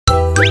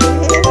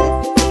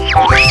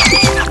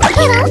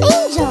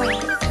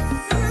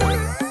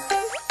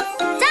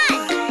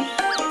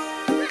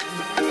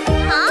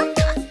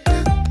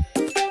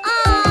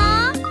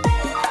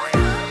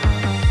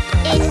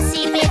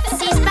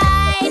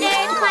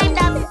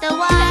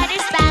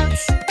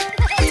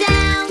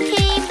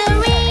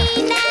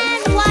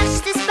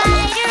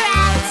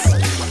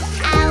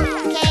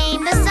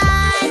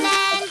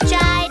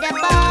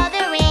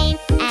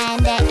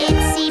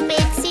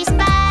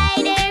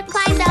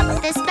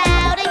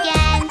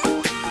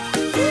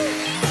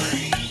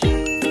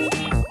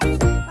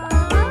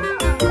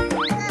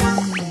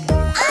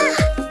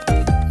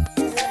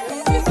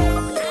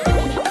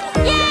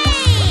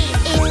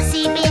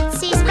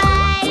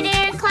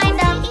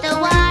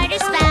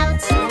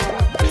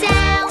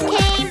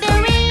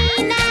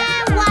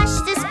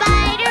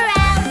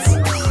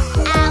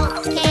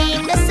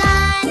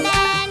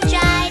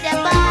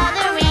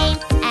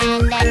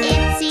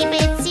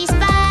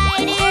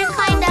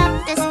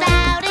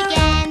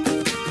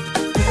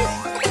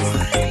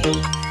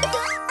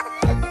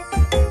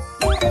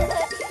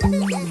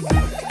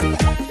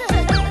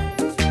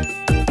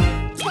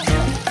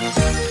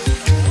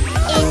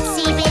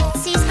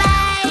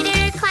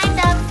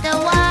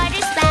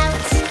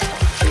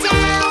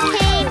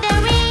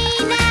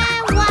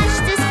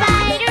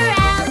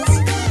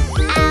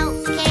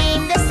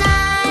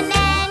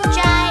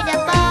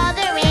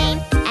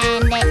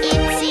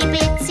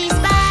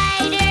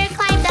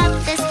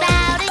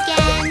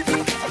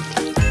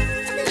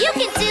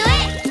can do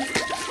it!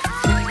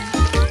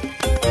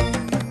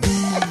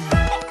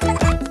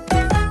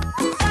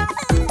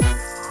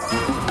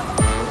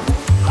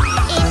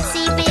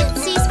 Itsy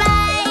Bitsy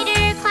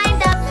spider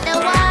climbed up the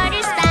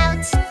water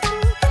spout.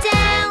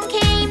 Down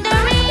came the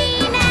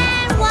rain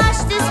and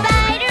washed the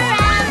spider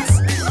out.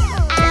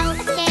 Out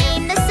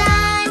came the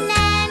sun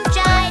and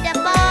dried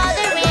up all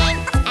the rain.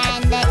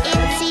 And the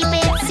Itsy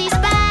Bitsy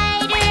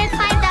spider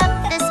climbed up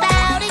the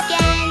spout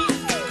again.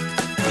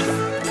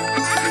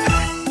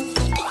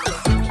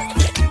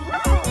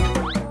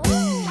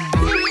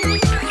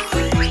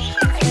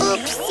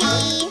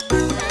 Oopsie!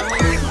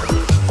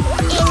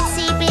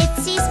 Itsy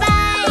Bitsy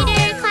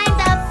spider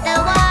climbed up the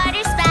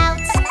water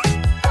spout.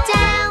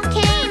 Down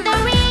came the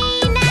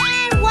rain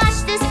and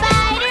washed the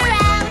spider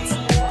out.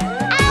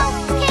 Out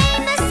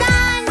came the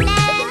sun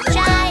and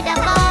dried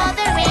up all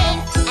the rain.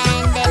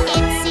 And the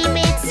Itsy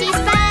Bitsy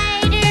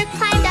spider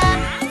climbed up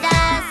the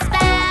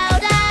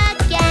spout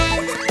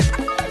again.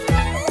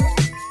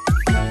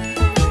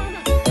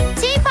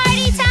 Tea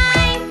party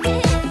time!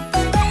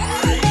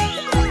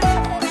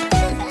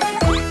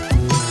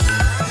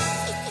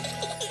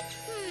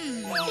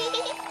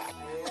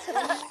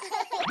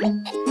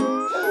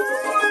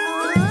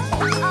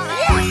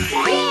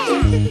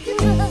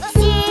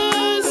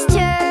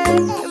 Sister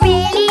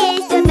really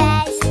is the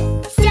best.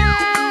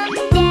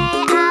 Someday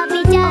I'll be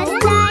just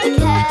like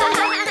her.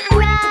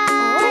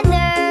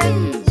 Brother,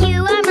 you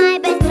are my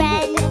best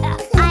friend.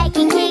 I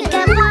can kick a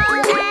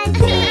ball and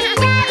be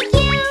like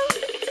you.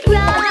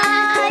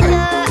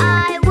 Brother,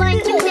 I want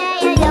to play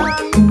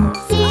along.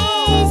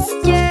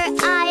 Sister,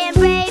 I am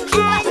brave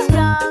and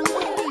strong.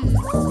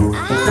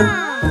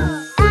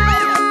 I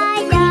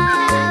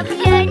love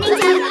learning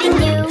something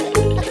new.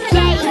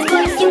 Playing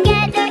sports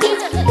together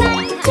is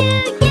fun to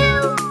do.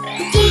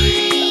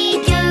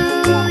 Dee-doo,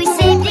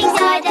 siblings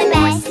are the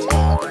best.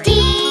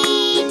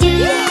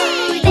 Dee-doo,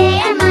 they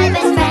are my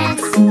best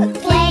friends.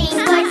 Playing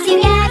sports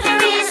together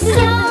is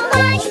so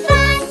much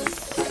fun.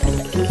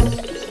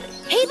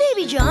 Hey,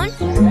 Baby John,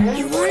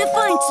 you want to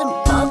find some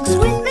bugs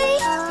with me?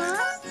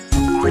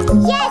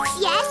 Yes,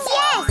 yes,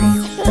 yes.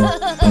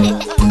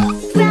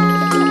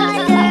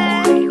 Brother,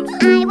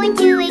 I want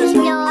to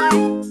explore.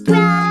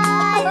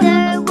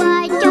 Brother,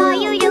 what are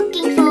you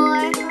looking for?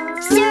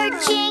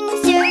 Searching,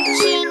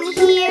 searching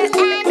here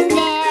and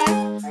there.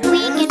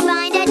 We can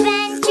find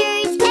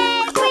adventures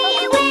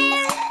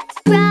everywhere.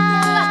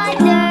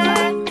 Brother,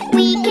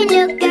 we can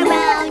look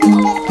around.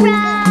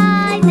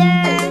 Brother,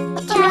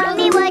 tell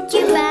me what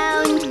you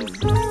found.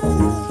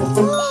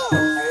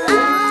 I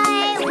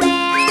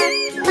wear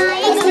my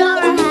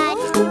explorer hat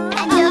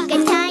and look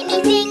at tiny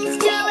things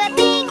through a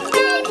big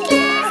round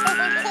glass.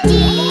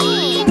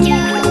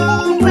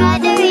 Dee-doo,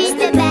 brother is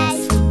the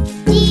best.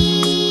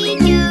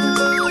 Dee-doo,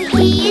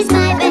 he is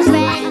my best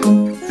friend.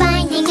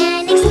 Finding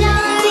and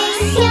exploring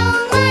so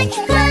much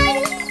fun.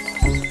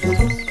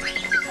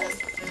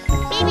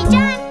 Baby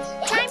John,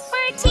 time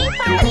for a tea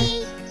party.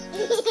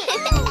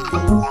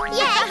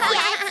 Yes,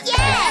 yes,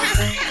 yes.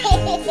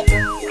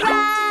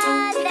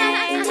 Brother,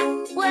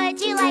 would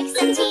you like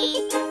some tea?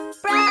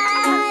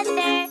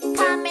 Brother,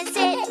 come and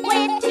sit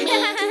with me.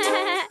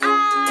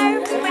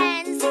 Our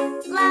friends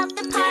love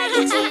the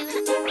party too.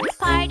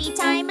 Party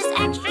time is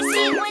extra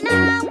sweet when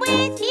I'm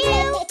with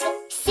you.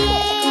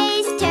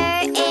 Sister,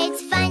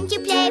 it's fun to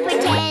play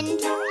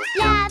pretend.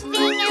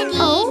 Laughing and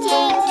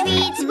eating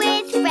treats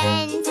with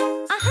friends.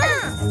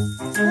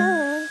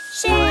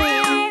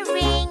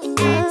 Sharing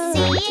and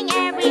seeing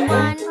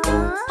everyone.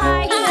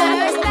 Parties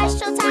are a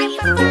special time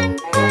for fun,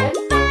 fun,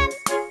 fun.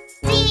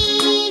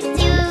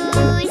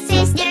 Dee-doo,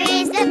 sister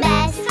is the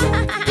best.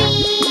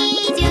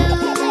 Dee-doo,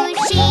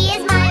 she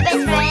is my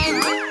best friend.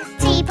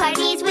 Tea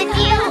parties with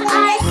you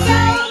are so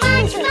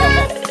much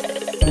fun.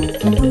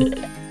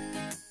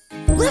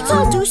 Let's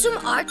all do some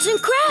arts and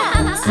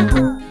crafts.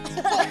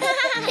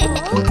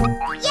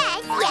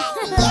 Yes, yes,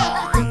 yes.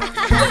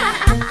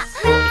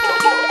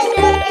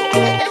 Brother,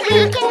 we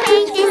can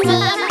paint the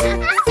scene.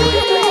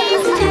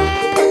 Sister,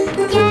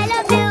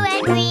 yellow, blue,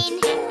 and green.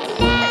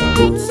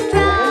 Let's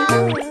draw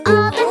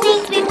all the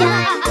things we've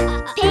done.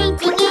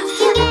 Painting it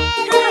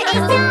together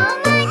is so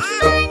much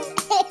fun.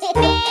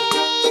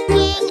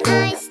 Making a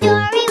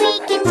story we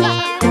can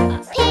share.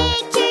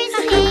 Pictures,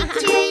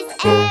 pictures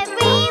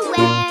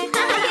everywhere.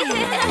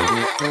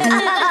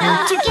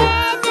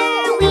 Together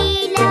we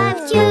love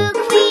to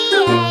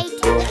create.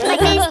 My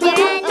sister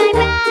and my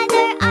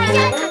brother are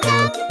just the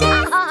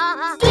best.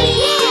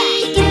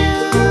 Dee-doo,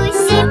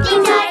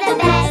 siblings are the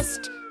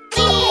best.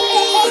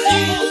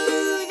 Dee-doo,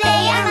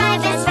 they are my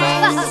best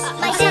friends.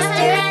 My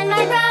sister and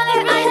my brother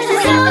are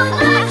so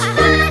much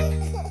fun.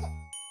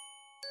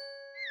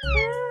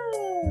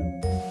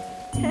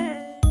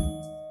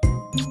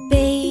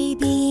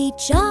 Baby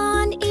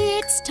John,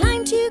 it's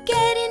time to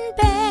get in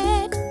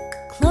bed.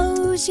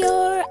 Close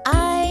your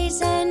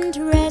eyes and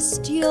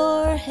rest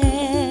your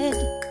head.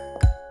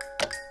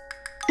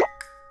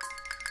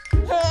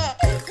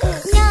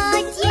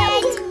 Not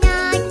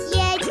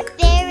yet,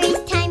 there is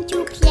time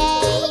to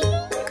play.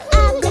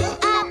 Up,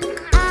 up,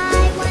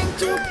 I want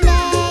to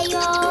play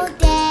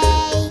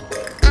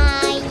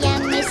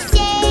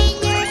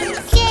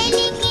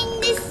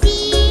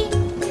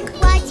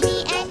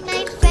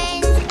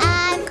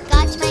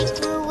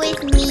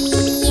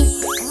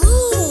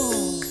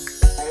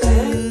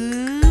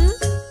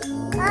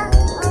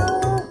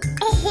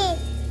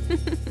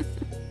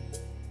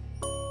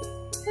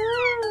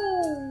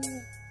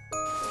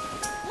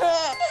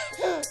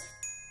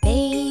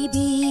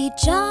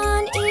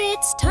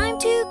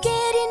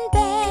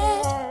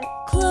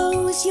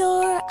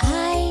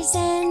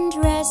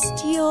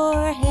rest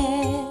your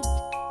head.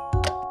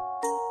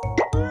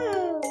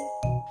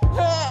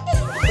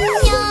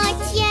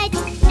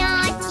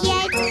 Not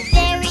yet,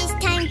 there is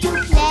time to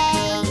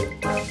play.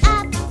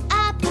 Up,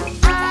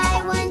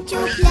 I want to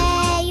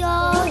play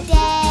all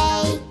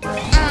day.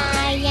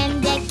 I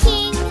am the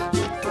king,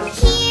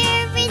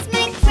 here is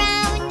my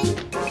crown.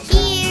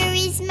 Here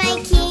is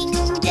my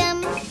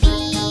kingdom,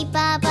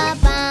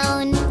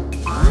 be-ba-ba-bound.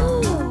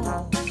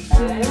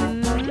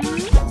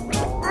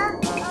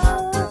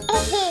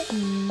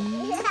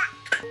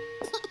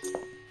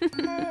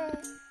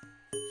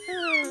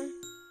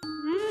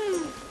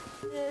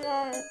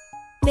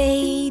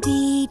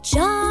 Baby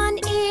John,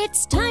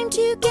 it's time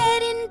to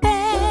get in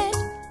bed.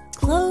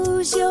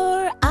 Close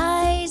your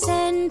eyes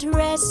and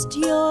rest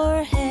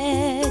your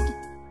head.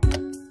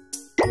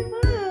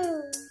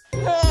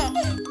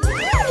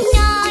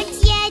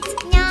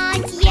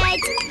 Not yet,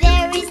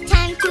 there is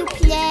time to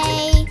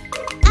play.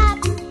 Up,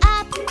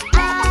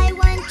 I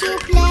want to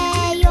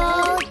play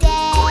all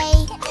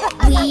day.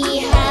 We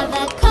have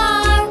a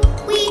car,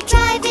 we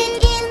drive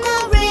it in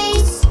the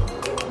race.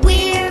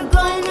 We're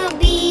gonna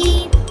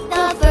be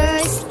the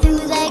first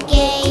through the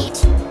gate.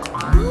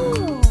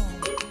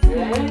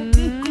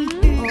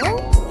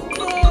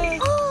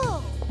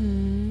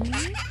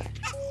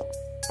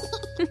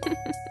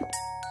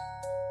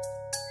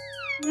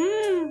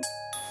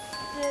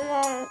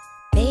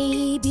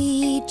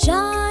 Baby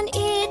John,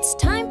 it's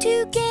time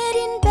to get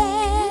in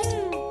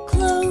bed.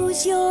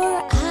 Close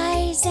your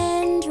eyes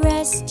and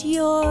rest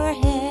your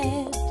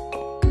head.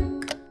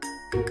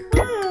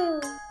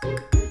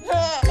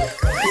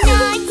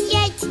 Not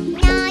yet,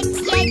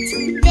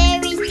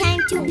 there is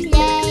time to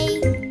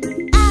play.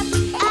 Up,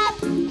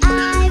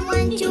 I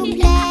want to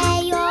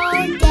play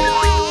all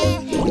day.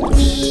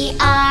 We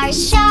are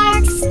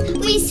sharks,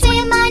 we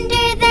swim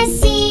under the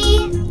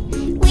sea.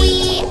 We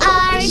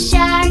are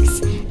sharks,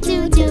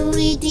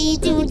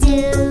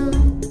 do-do-dee-doo-doo.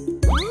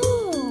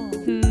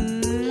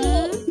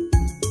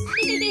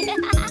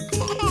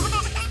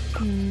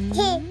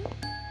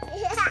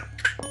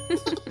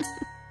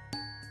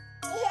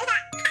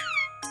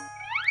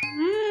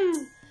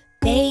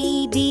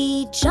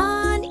 Baby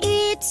John,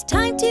 it's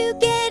time to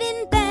get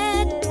in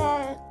bed.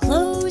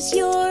 Close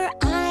your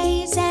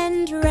eyes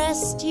and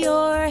rest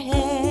your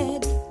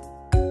head.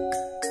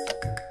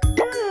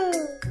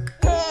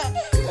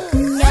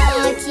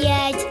 Not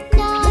yet,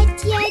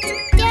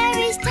 there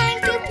is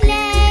time to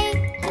play.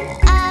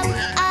 Up,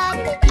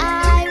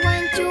 I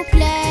want to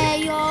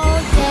play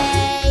all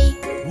day.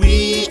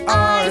 We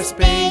are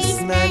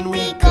spacemen,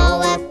 we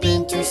go up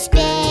into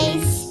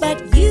space.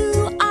 But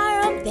you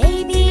are a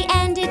baby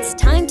and it's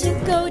time to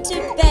go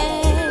to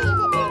bed.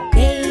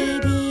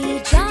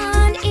 Baby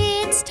John,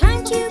 it's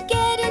time to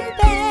get in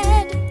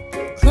bed.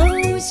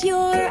 Close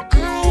your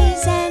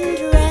eyes and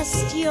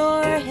rest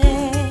your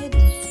head.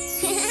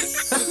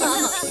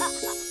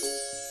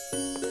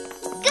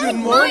 Good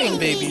morning,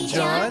 Baby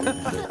John.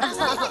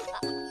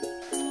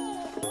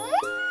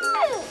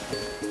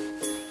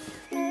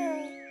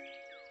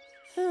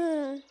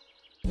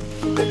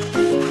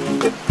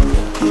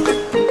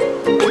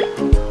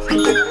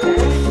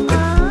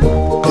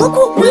 Look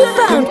what we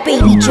found,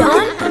 Baby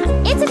John.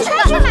 It's a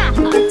treasure map.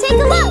 Take a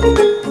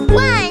look.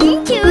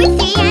 1, 2,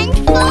 3, and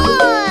 4.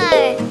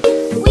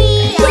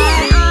 We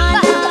are on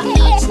a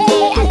beach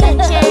day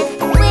adventure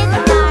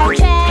with our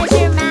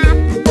treasure map.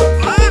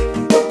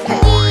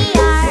 We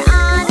are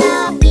on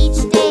a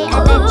beach day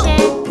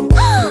adventure.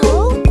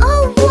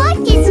 Oh, what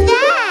is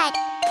that?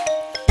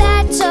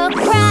 That's a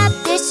crab.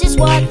 This is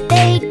what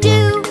they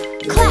do.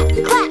 Clap,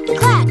 clap,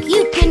 clap.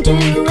 You can do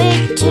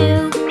it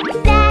too.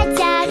 That's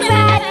a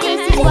crab.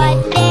 This is what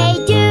they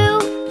do.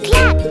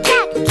 Clap,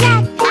 clap,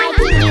 clap. I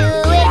can do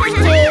it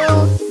too.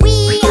 We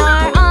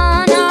are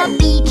on a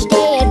beach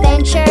day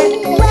adventure.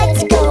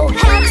 Let's go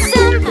have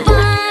some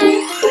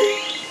fun.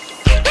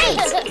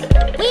 Great!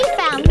 We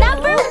found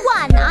number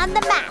 1 on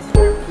the map.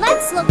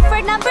 Let's look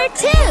for number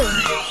 2.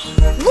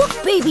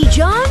 Look, Baby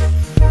John.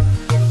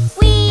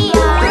 We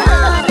are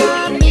on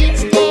a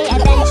beach day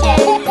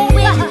adventure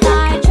with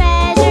our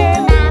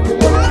treasure map.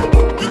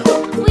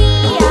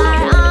 We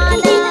are on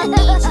a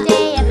beach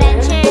day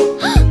adventure.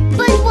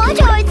 But what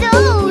are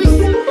those?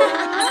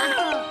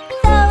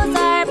 Those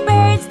are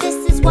birds, this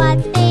is what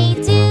they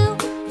do.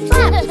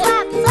 Flap,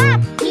 flap,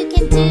 flap, you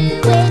can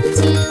do it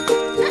too.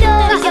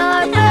 Those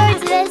are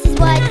birds, this is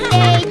what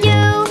they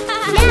do.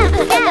 Flap,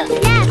 flap,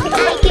 flap, I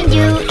can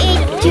do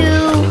it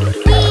too.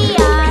 We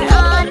are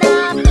on a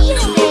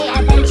beach day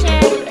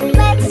adventure.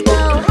 Let's go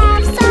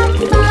have some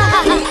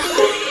fun.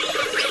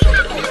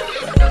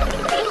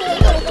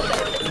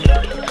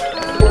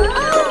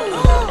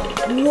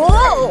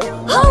 Whoa!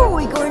 How are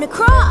we going to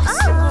cross?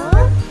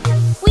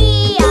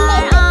 We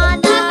are on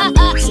a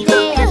beach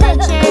day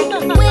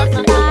adventure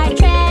with our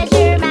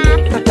treasure map.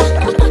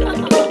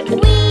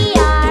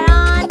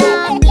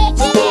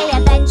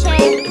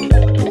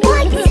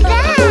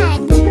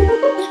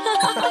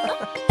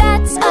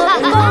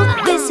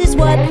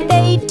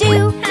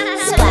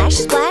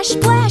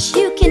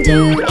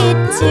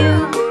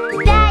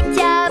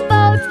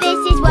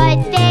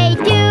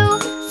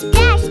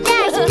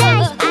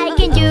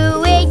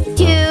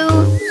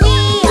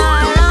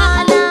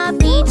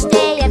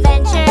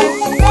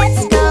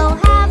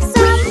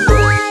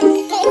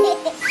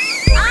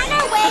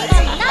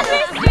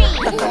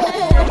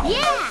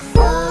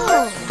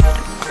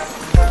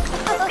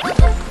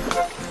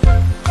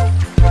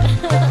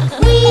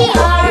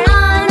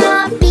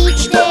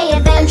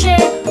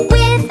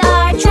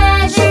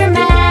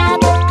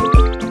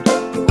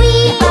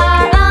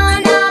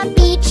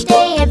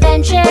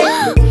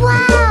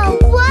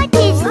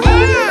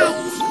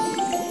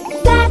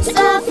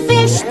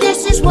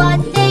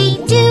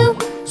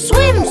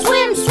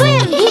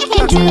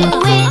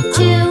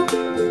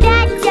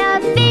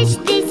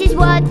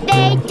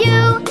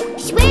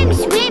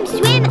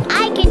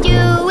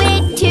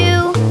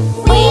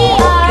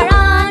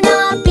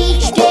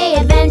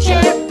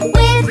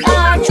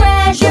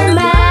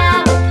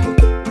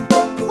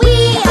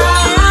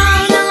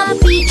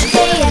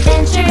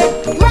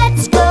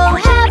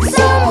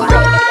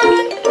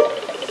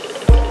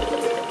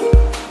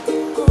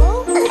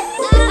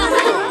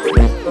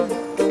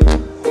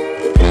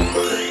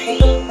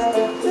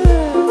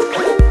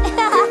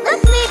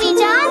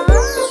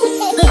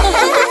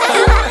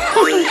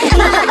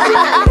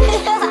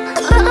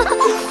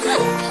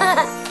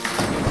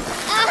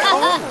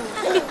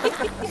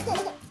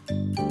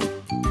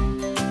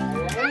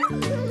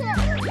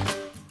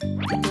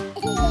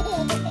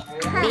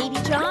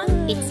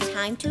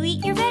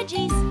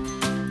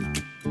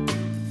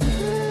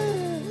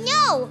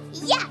 No!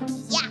 Yuck,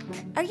 yuck.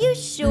 Are you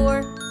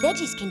sure?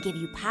 Veggies can give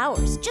you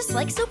powers, just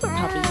like Super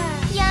Puppy.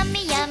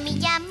 Yummy, yummy,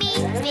 yummy.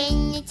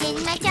 Spinach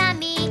in my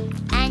tummy,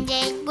 and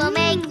it will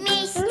make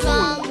me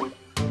strong.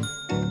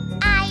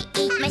 I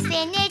eat my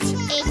spinach,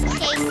 it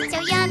tastes so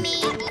yummy,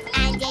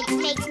 and it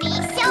makes me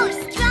so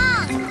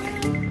strong.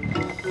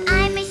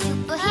 I'm a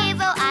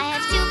superhero, I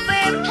have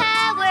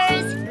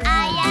superpowers.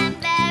 I am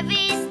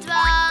very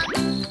strong.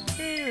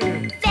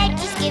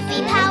 Veggies give me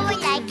power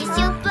like a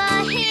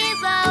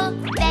superhero.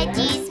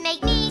 Veggies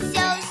make me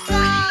so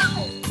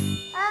strong.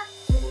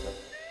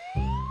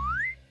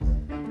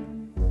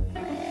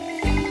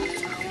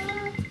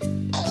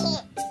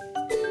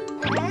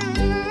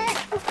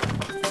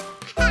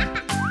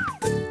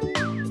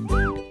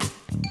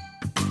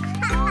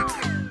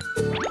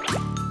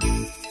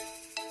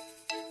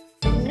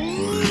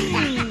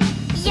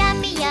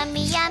 Yummy,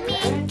 yummy, yummy.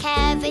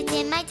 Carrots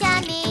in my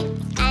tummy,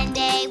 and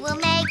they will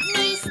make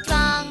me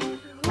strong.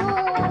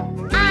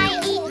 I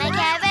eat my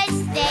carrots,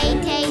 they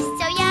taste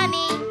so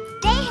yummy.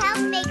 They help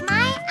make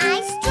my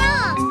eyes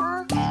strong.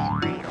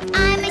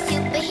 I'm a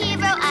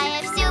superhero, I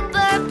have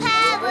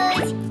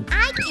superpowers.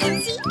 I can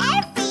see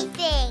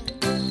everything.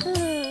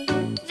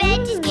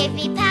 Veggies give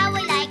me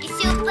power like a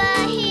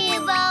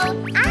superhero.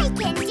 I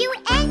can do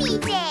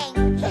anything.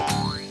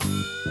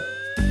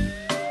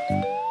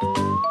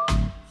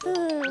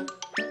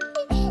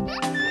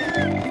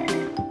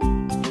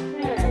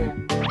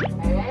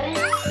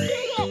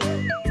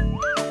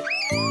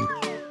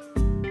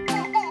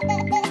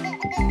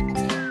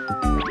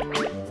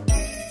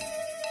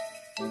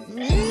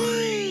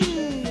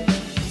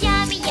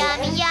 Yummy,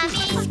 yummy,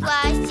 yummy.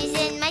 Squash is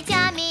in my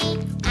tummy,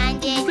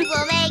 and it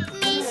will make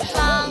me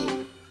strong.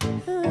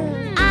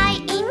 I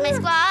eat my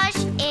squash,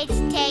 it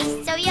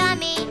tastes so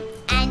yummy,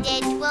 and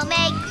it will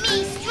make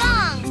me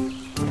strong.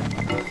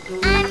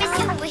 I'm a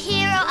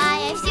superhero, I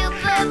have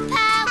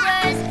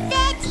superpowers.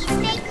 Veggies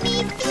make me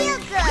feel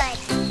good.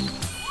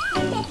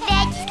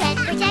 Veggies can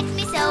protect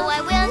me so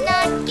I will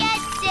not get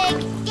sick.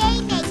 They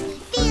make me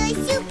feel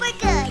super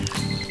good.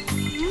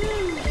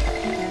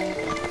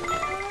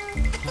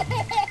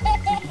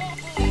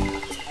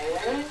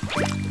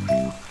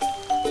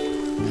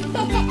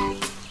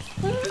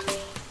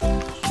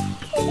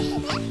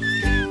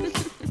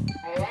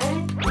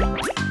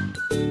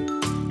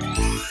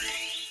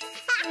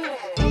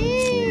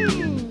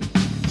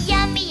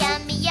 Yummy,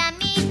 yummy,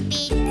 yummy.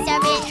 Beets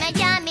are in my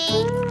tummy,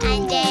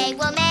 and they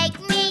will make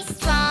me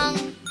strong.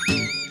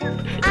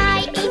 I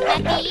eat my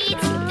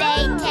beets, they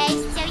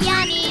taste so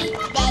yummy.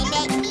 They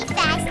make me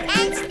fast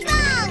and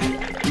strong.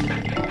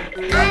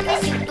 I'm a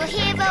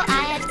superhero,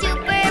 I have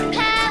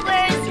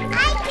superpowers.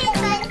 I can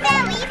run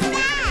very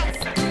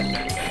fast.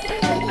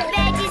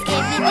 Veggies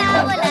give me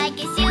power like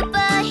a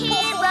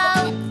superhero.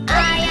 I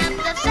am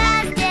the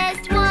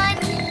fastest one.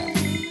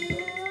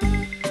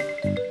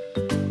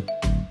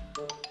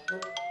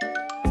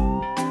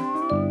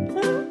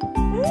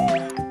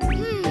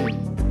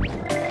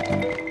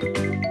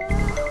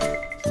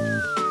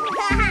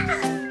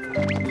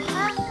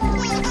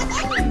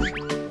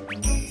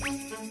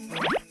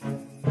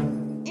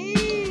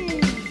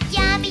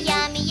 Yummy,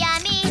 yummy,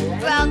 yummy.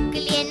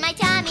 Broccoli in my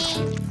tummy,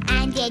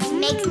 and it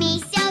makes me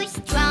so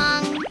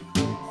strong.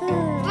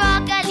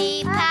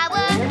 Broccoli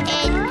power,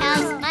 it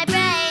helps my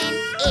brain.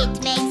 It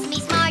makes me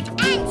smart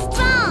and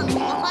strong.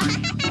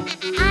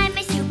 I'm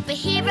a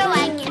superhero,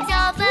 I can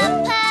solve a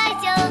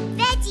puzzle.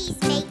 Veggies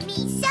make me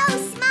so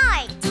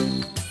smart.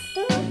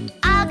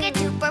 I'll get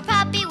super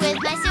puppy with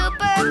my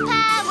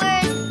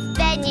superpowers.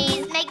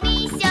 Veggies make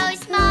me so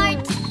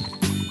smart.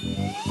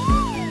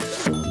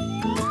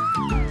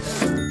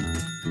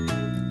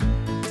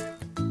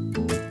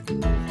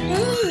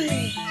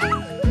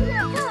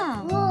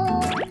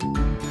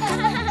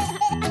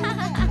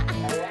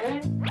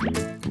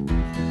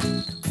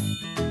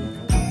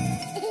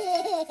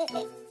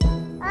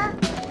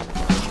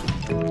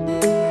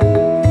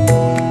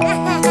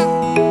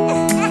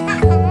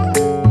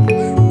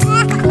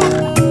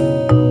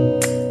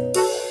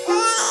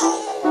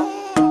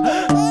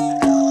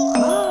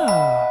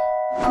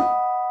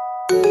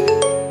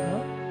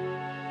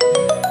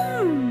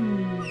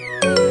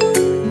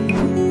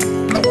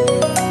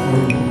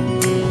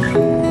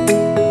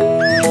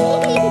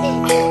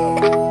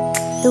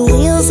 The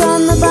wheels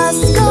on the bus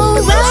go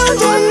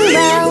round and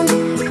round,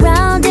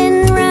 round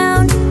and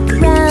round,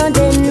 round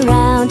and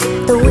round.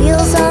 The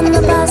wheels on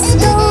the bus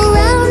go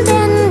round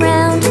and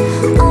round,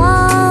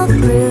 all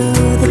through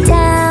the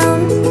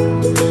town.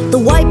 The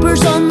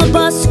wipers on the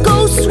bus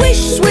go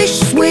swish, swish,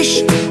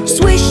 swish,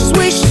 swish,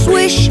 swish,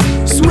 swish,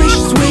 swish,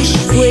 swish,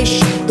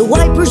 swish. The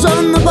wipers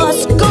on the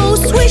bus go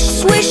swish,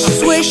 swish,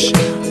 swish,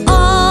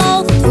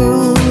 all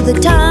through the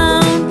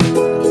town.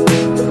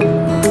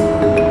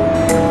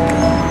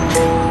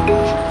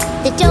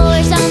 The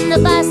doors on the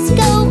bus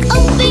go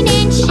open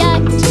and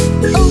shut,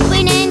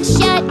 open and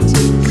shut,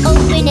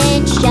 open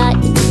and shut.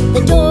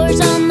 The doors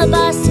on the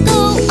bus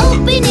go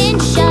open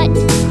and shut,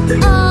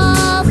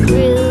 all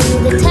through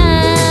the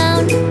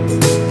town.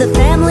 The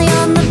family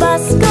on the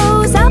bus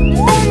goes up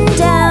and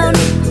down,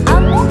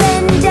 up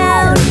and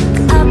down,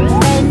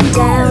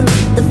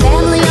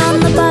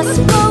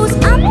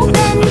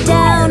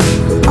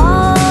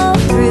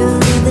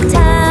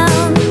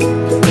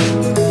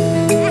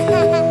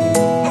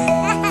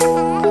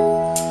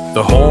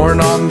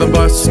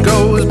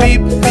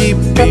 beep,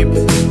 beep,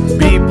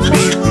 beep,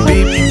 beep,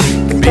 beep,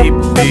 beep,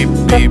 beep,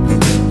 beep.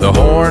 The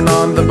horn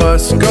on the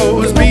bus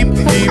goes beep,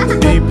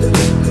 beep, beep,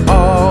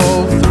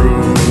 all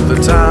through the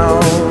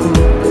town.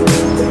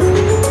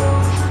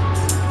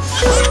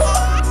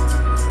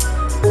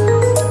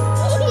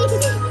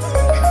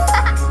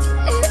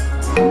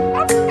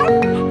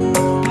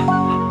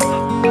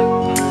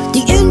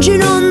 The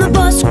engine on the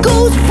bus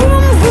goes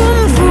vroom,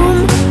 vroom,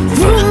 vroom,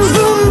 vroom,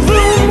 vroom,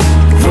 vroom,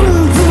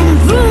 vroom, vroom,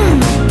 vroom.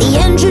 The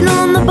engine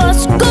on the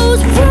bus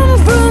goes vroom,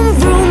 vroom,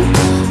 vroom,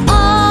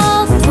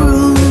 all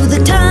through the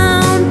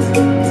town.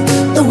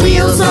 The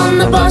wheels on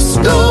the bus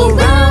go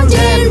round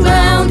and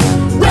round,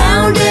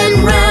 round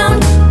and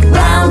round,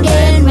 round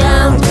and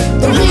round.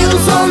 The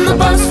wheels on the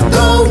bus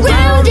go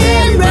round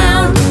and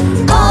round,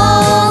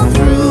 all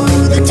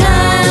through the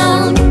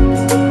town.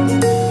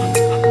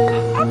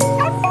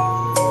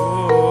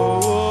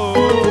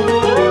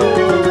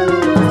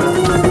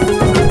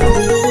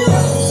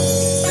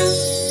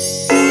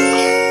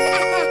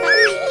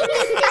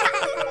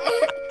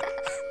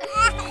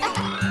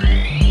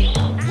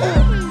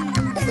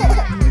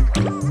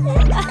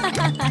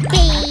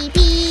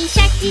 Baby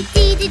shark do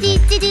do do do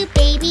do do.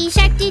 Baby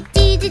shark do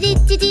do do do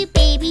do do.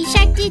 Baby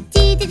shark do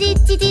do do do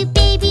do do.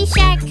 Baby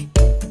shark.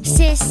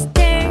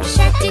 Sister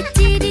shark do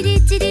do do do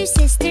do do.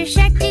 Sister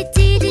shark do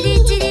do do do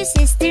do do.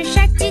 Sister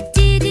shark do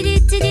do do do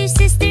do do.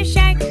 Sister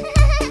shark.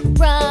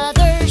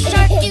 Brother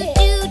shark do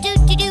do do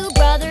do do.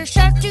 Brother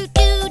shark do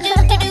do do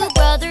do do.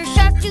 Brother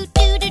shark do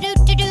do do do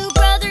do do.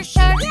 Brother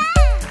shark.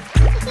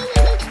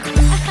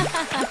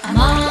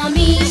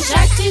 Mommy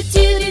shark do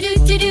do do do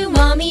do do.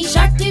 Mommy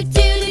shark do do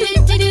do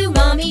do do.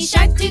 Mommy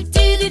shark do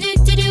do do do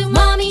do do.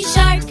 Mommy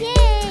shark.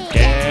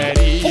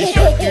 Daddy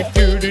shark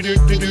do do do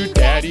do do.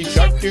 Daddy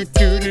shark do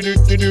do do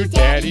do do.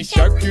 Daddy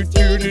shark do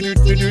do do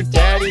do do.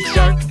 Daddy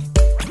shark.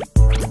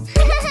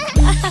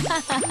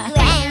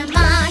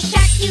 Grandma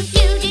shark do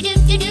do do do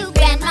do do.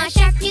 Grandma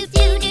shark do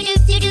do do do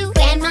do do.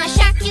 Grandma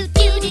shark do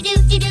do do do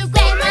do do.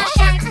 Grandma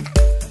shark.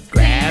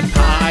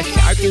 Grandpa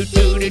shark do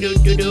do do do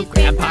do do.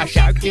 Grandpa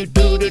shark do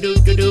do do do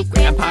do do.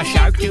 Grandpa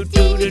shark do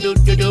do do do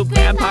do do.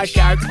 Grandpa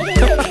shark.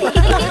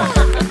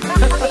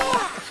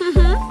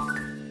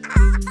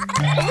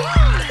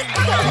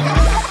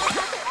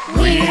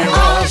 We're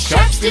all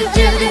sharks do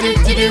do do do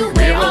do do.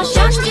 We're all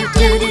sharks do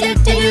do do do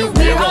do do.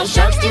 We're all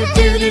sharks do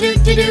do do do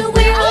do do.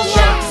 We're all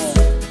sharks.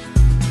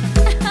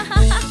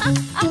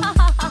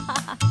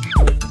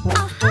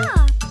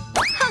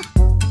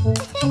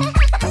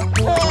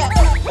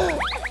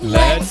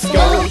 Let's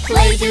go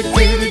play do do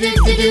do do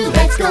do do.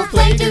 Let's go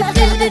play do do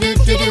do do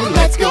do do.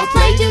 Let's go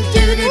play do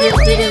do do do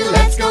do do.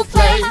 Let's go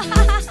play.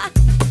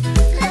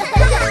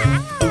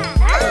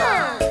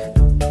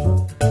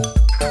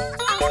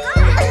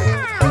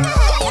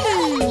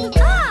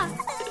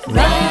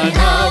 Run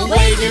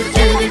away do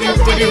do do do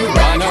do do.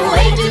 Run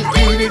away do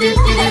do do do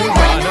do do.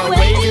 Run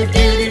away do do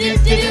do do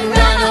do do.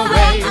 Run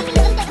away.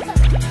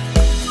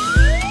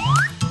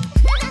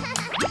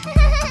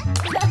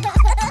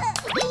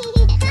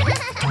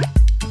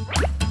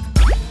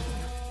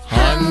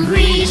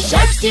 Hungry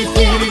sharks do do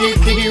do do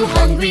do do.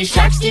 Hungry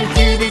sharks do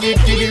do do do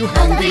do do.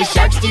 Hungry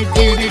sharks do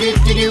do do do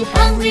do do.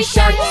 Hungry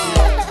sharks.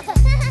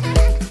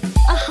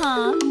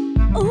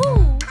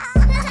 Ooh.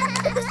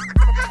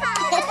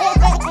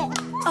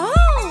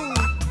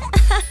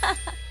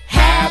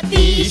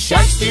 Happy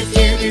sharks do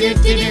do do do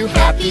do do.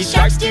 Happy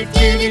sharks do do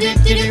do do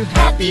do do.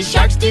 Happy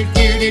sharks do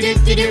do do do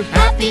do do.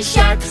 Happy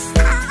sharks.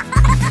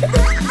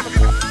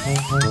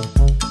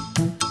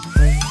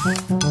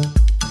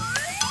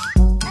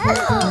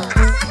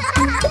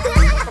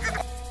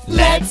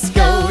 Let's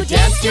go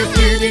dance do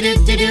do do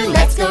do do do.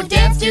 Let's go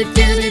dance do do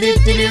do do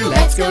do do.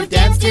 Let's go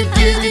dance do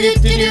do do do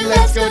do do.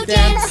 Let's go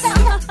dance.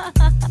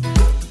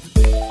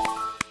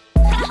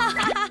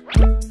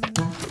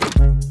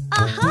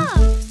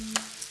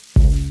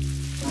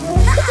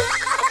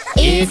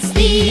 It's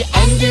the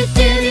end do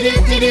do do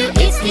do do.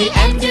 It's the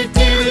end do do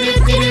do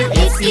do do.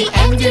 It's the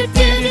end do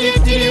do do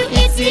do do.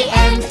 It's the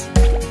end.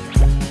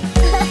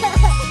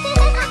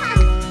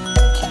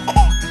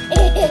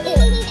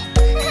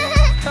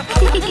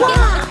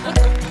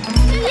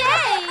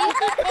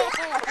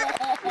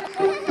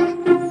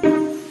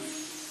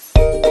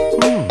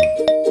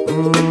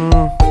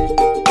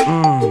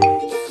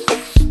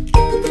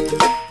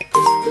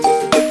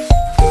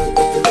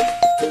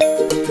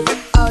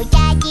 Oh,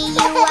 Daddy,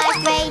 you are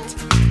great.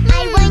 I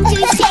want to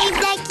shave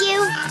like you.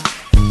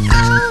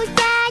 Oh,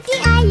 Daddy,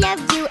 I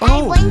love you.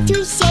 I want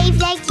to shave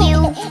like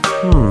you.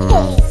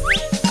 Oh,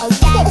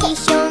 Daddy,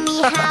 show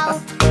me how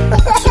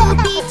to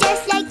be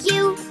just like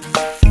you.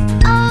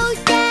 Oh,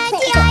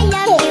 Daddy, I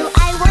love you.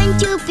 I want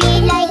to be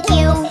like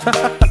you.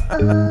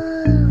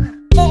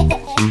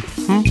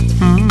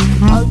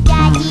 Oh,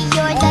 Daddy,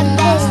 you're the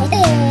best.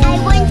 I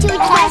want to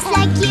dress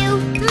like you.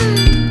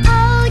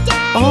 Oh,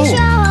 Daddy,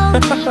 show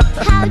me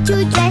how to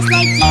dress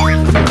like you.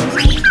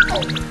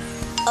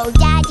 Oh,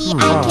 Daddy, I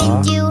can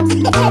do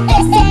the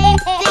same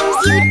things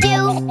you do.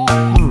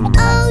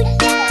 Oh,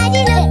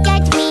 Daddy, look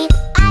at me.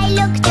 I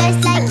look just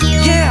like you.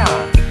 Yeah!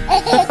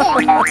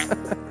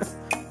 Oh,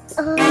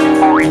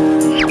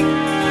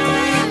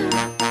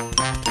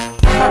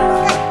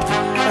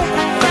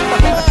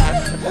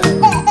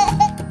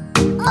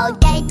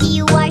 Daddy,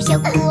 you are so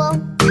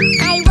cool.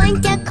 I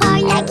want a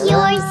car like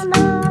yours.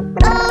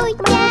 Oh,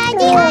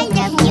 Daddy, I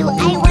love you.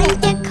 I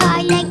want a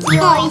car like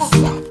yours.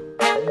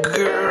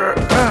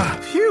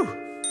 Phew.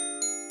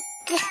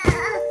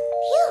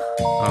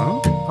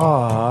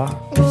 Aww.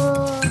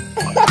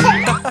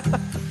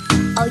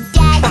 Oh,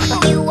 Daddy,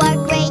 you are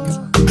great.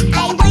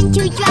 I want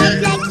to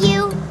drive like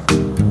you.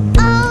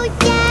 Oh,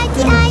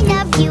 Daddy, I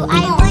love you. I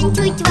want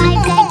to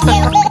drive like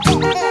you.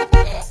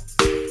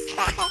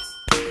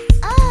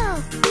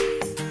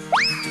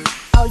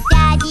 Oh,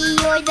 Daddy,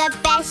 you're the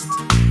best.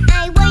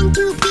 I want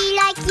to be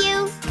like you.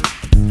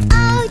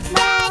 Oh,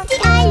 Daddy,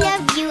 I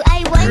love you.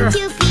 I want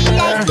to be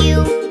like you.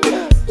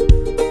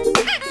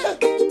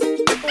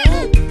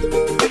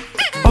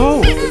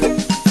 Oh.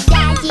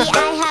 Daddy, I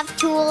have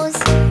tools.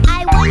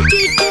 I want to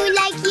do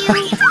like you.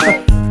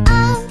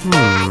 Oh,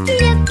 Daddy,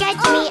 look at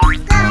me.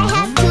 I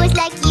have tools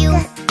like you.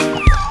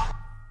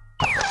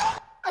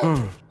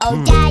 Oh,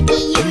 Daddy,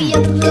 you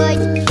look good.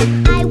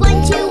 I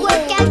want to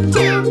work out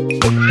too.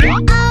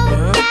 Oh,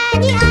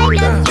 Daddy, I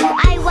love you.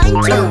 I want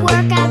to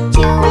work out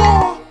too.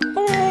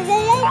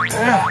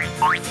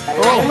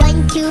 I want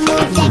to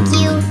move like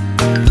you.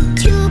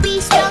 To be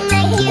strong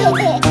like you.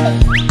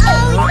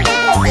 Oh,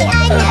 Daddy,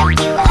 I love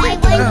you. I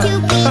want to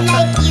be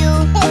like you.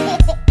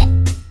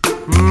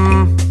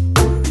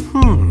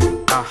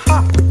 Aha.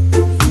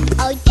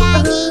 Oh,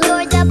 Daddy,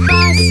 you're the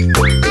boss.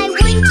 I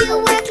want to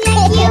work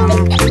like you.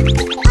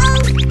 Oh,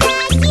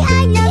 Daddy, I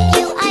love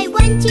you. I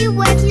want to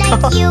work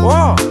like you.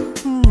 Whoa.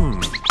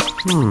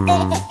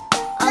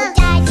 Oh,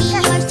 Daddy,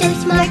 you're so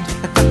smart.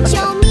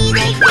 Show me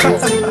the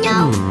things you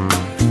know.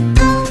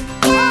 Oh,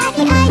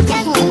 Daddy, I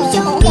love you.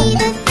 Show me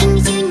the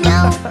things you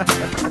know.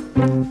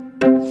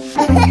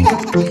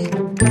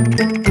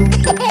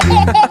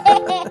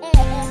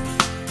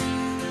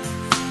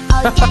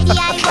 Oh, Daddy,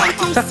 I want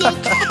to sit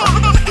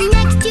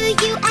next to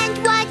you and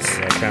watch.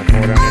 I can't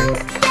hold on here.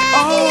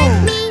 Daddy, let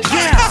me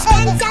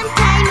spend some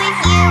time with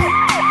you.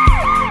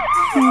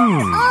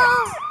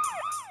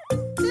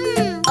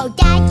 Oh,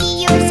 Daddy,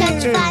 you're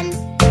such fun.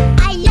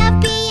 I love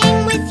being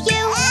with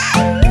you.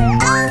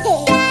 Oh,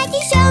 Daddy,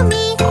 show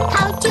me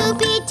how to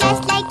be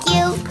just like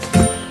you.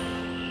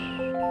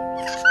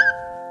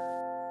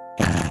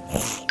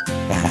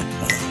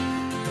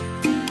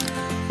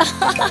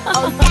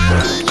 Oh,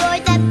 Daddy,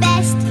 you're the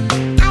best.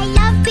 I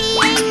love being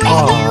with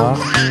you.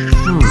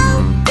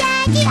 Oh,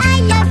 Daddy, I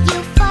love you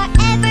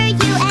forever,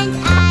 you and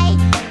I.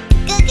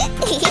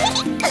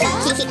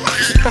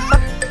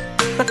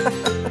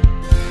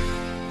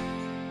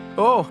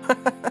 Oh.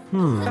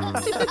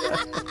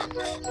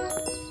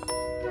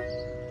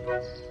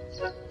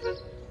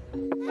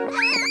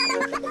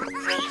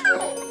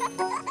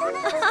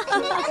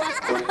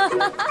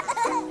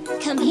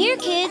 Come here,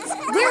 kids.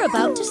 We're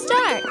about to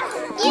start.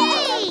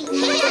 Yay!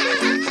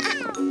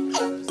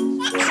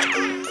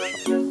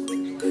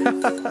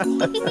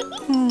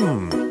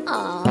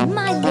 Aw,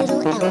 my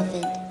little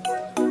elephant.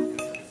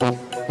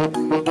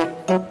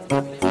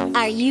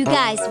 Are you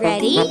guys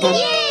ready?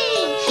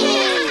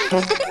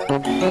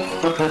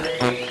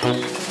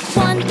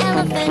 One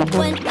elephant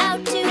went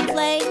out to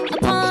play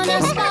upon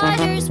a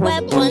spider's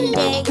web one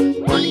day.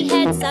 He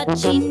had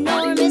such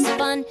enormous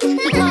fun,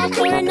 he called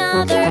for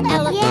another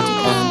elephant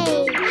to come.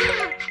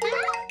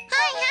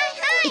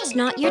 It's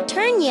not your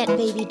turn yet,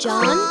 baby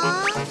John.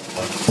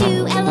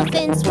 Two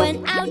elephants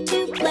went out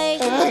to play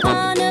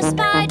upon a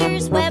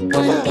spider's web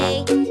one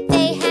day.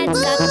 They had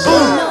such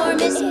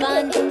enormous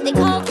fun, they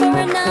called for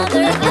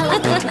another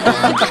elephant to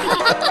come.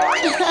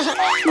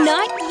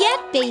 Not yet,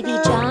 baby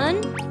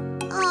John.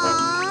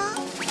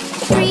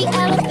 Three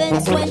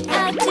elephants went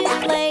out to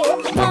play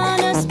upon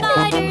a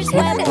spider's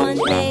web one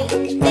day.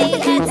 They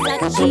had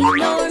such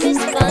enormous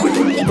fun,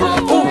 they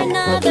called for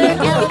another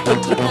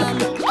elephant to come.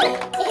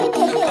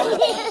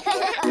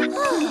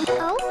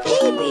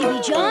 Hey, baby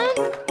John.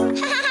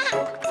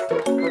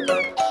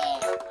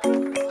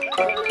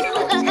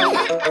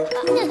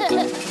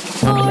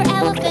 Four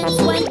elephants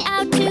went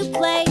out to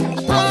play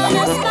upon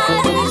a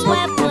spider's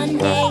web one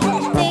day.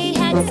 They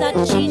had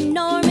such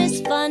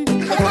enormous fun, they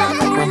called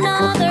for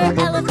another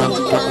elephant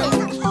to come.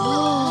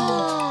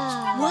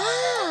 Wow!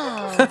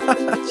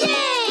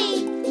 Yay!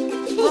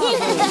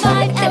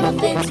 Five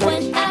elephants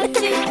went out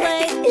to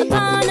play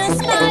upon a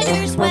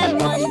spider's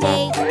web one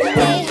day.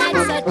 They had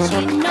such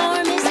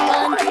enormous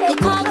fun, they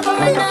called for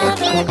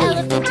another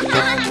elephant to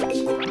come.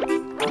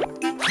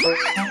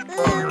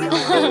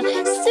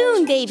 Soon,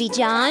 baby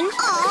John.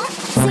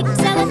 Six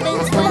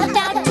elephants went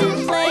out to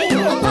play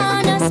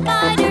upon a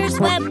spider's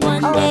web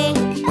one day.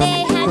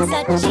 They had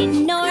such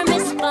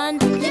enormous fun,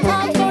 they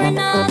called for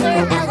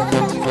another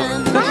elephant to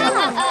come.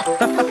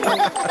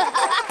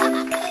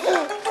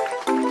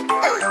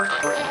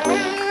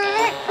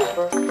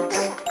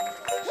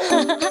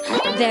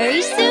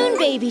 Very soon,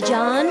 baby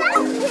John.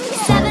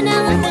 Seven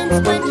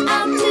elephants went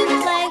out to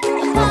play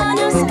upon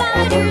a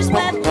spider's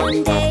web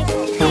one day.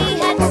 They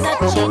had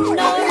such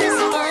enormous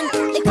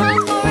fun,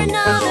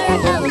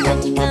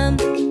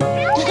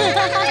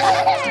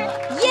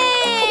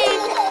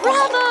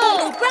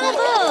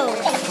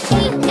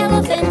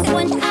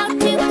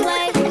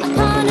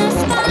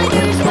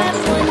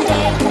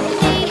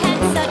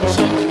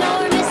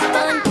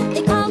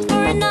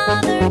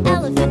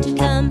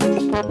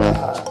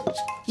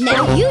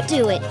 You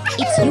do it.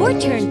 It's your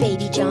turn,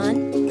 Baby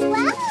John.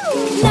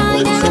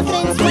 9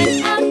 elephants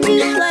went out to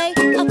play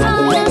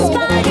upon a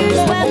spider's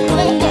web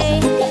one day.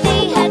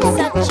 They had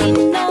such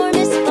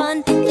enormous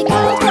fun. They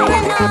called for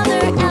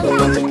another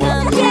elephant to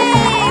come.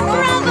 Yay!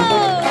 Bravo!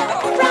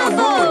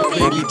 Bravo,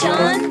 Baby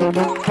John!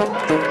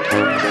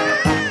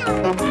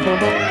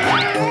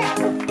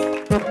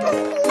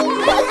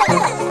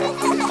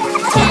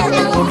 10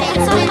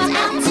 elephants went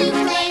out to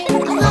play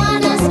upon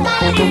a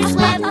spider's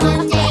web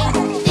one day.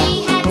 They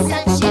had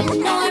such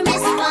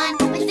enormous fun,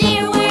 but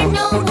there were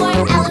no more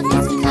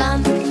elephants to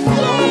come.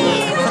 Yay!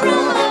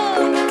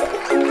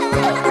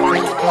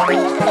 My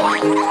little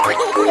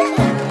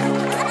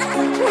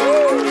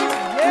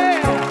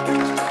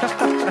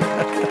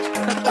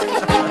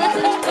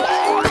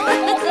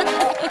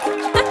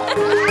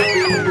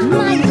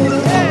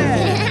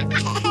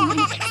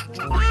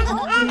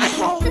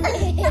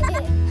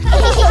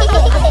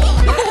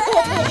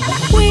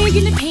We're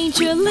gonna paint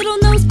your little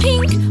nose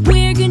pink.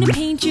 We're gonna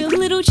paint your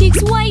little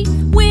cheeks white.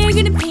 We're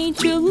gonna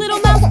paint your little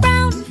mouth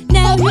brown.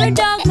 Now you're a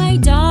dog, my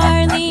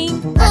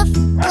darling. Woof,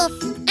 woof,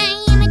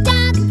 I am a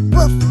dog.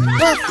 Woof,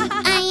 woof,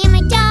 I am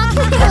a dog.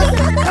 Woof,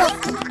 woof,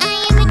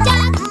 I am a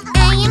dog.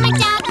 I am a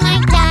dog, my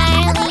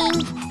darling.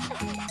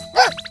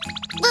 Woof,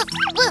 woof,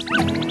 woof.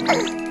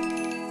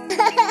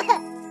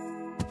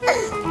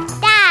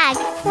 Dog,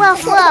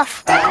 woof, woof.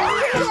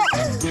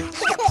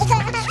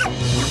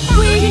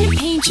 We're gonna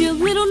paint your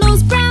little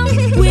nose brown.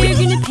 We're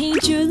gonna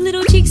paint your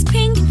little cheeks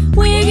pink.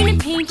 We're gonna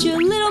paint your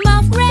little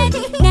mouth red.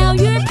 Now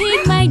you're a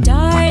pig, my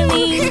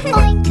darling.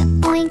 Oink,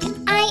 oink,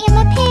 I am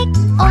a pig.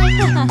 Oink,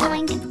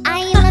 oink, I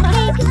am a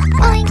pig.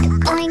 Oink,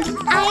 oink,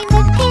 I am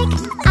a pig.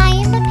 I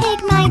am a pig,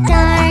 my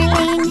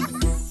darling.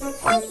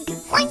 Oink,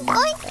 oink,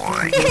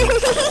 oink.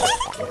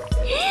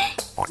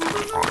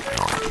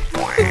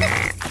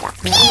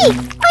 Pig!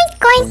 Oink,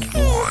 oink.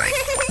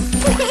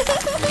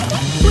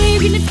 We're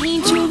gonna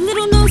paint your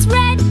little nose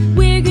red.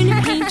 We're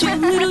gonna paint your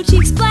little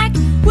cheeks black.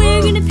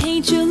 We're gonna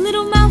paint your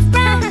little mouth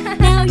brown.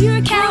 Now you're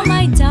a cow,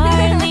 my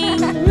darling.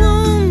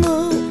 Moo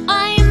moo,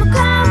 I am a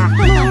cow.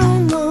 Moo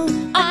moo,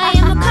 I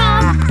am a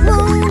cow.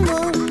 Moo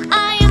moo,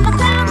 I am a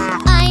cow.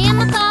 I am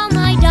a cow,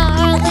 my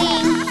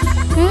darling.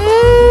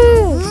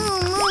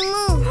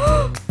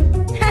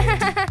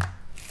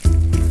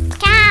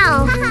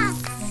 Cow.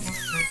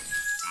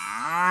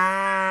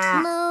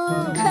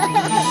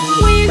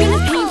 We're gonna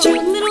paint your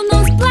little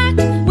nose black.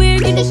 We're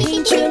gonna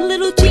paint your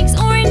little cheeks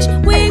orange.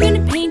 We're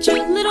gonna paint your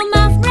little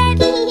mouth red.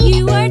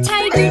 You are a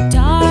tiger,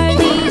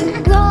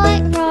 darling. Roar,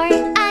 roar,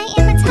 I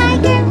am a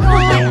tiger.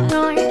 Roar,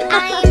 roar, I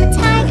am a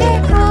tiger.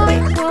 Roar,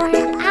 roar,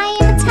 I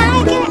am a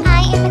tiger. I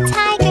am a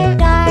tiger,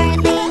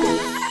 darling.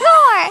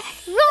 Roar,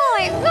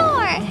 roar,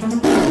 roar.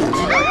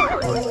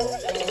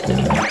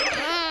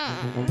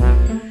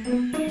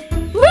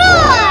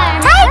 Roar,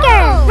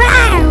 tiger.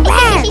 Roar,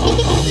 roar.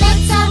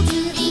 Let's all do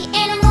the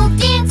animal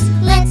dance.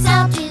 Let's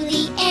all do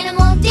the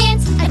animal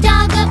dance. A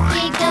dog, a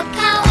pig, a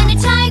cow, and a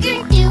tiger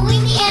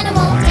doing the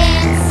animal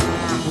dance.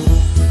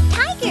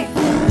 Tiger.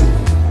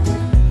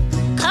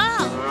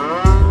 Cow.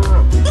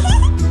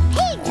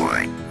 Pig.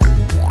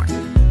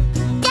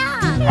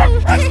 Dog.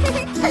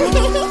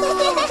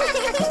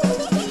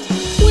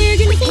 We're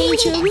gonna paint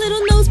your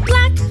little nose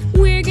black.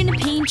 We're gonna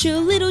paint your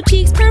little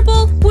cheeks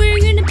purple. We're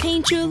gonna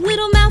paint your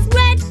little mouth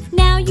red.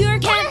 Now you're a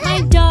cat,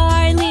 my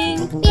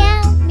darling.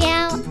 Meow,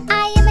 meow,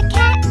 I am a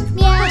cat.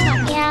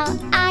 Meow, meow,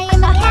 I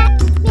am a cat.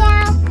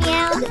 Meow,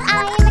 meow,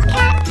 I am a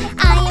cat.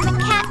 I am a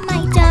cat,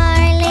 my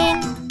darling.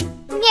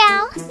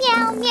 Meow,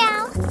 meow,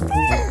 meow.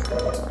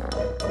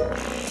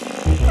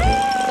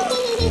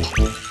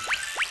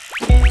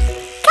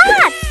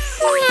 Cat!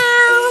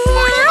 Meow,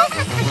 meow.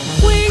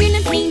 We're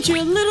gonna paint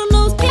your little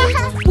nose pink.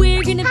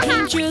 We're gonna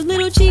paint your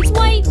little cheeks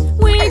white.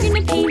 We're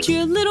gonna paint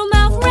your little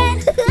mouth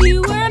red.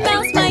 You are a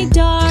mouse, my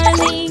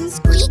darling.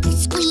 Squeak,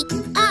 squeak,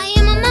 I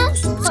am a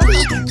mouse.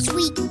 Squeak,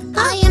 squeak,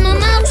 I am a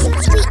mouse.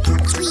 Squeak,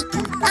 squeak,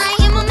 I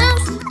am a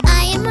mouse.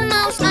 I am a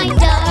mouse, my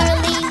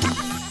darling.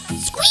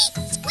 Squeak,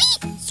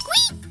 squeak,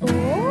 squeak.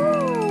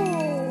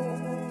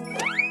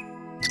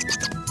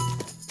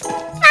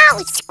 Ow,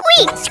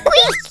 squeak,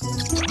 squeak.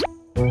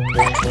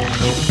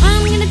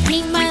 I'm gonna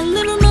paint my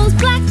little nose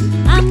black.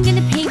 I'm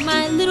gonna paint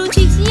my little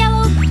cheeks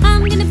yellow.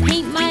 I'm gonna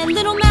paint my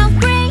little mouth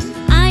gray.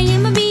 I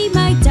am a bee,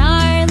 my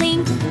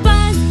darling.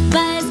 Buzz,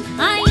 buzz,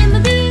 I am a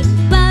bee.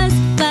 Buzz,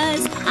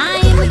 buzz, I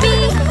am a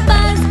bee.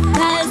 Buzz,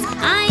 buzz,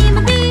 I am a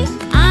bee.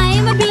 I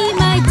am a bee,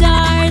 my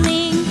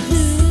darling.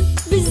 Buzz,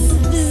 buzz,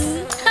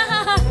 buzz. Ha ha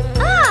ha.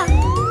 Ah!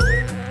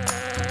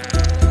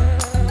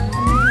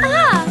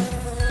 Ah!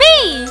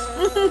 Bee!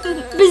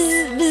 Buzz,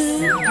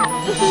 buzz.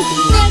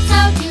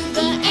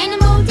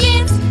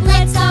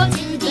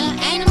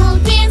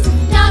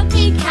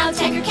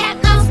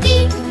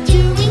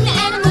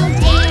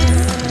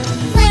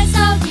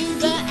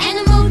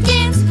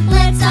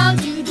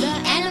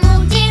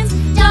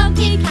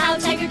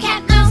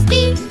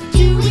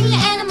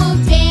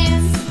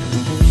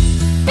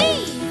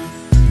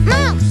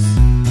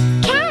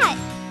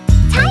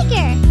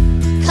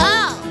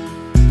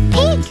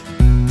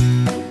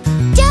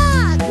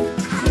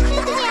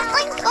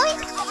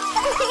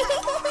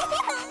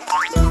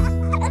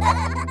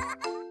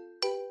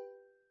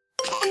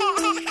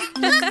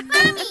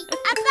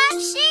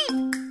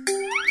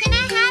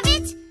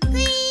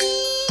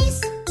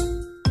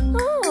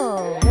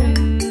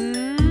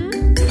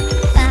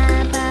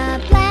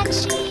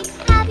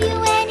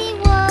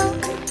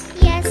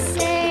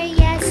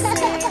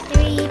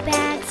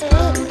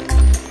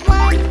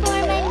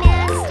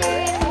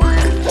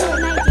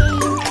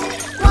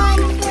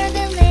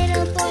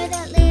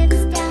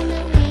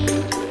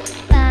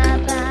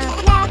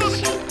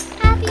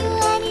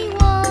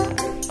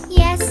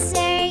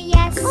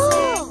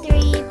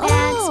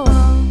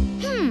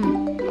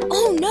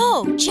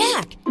 Oh,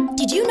 Jack,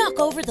 did you knock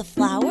over the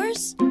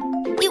flowers?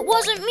 It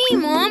wasn't me,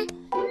 Mom.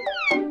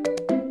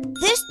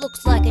 This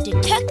looks like a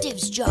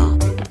detective's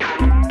job.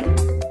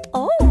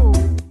 Oh.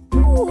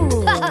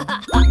 Ooh.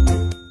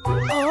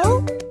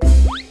 Oh?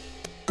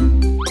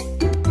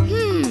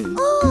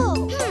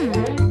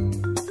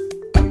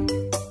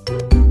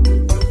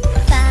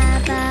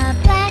 Baba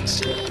Black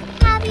Sheep,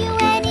 have you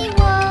any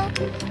wool?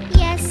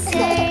 Yes,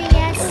 sir,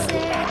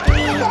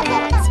 3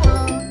 bags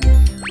full.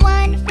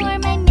 One for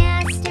my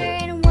master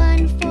and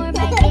one for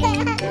my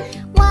dame.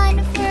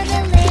 One for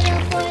the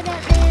little boy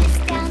that lives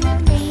down the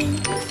lane.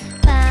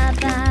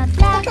 Baba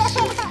Black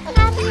Sheep,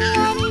 have you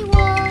any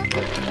wool?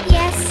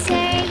 Yes,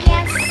 sir,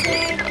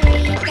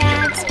 3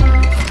 bags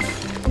full.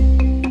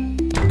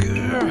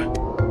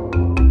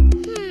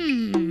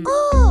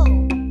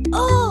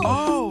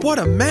 Oh, what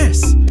a mess!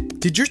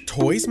 Did your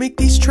toys make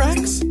these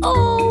tracks?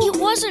 Oh, it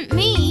wasn't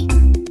me.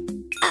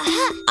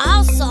 Aha!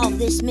 I'll solve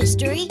this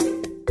mystery.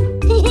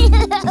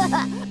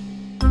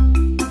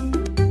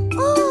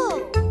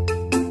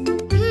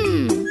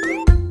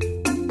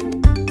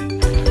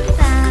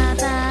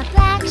 Baba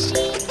Black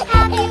Sheep,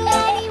 have you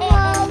any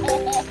wool?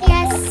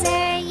 Yes,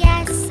 sir,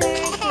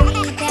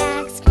 3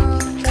 bags full.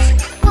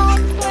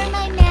 One for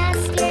my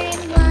master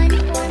and one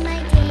for my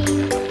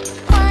dame.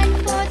 One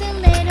for the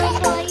little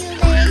boy who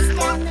lives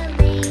down the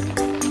lane.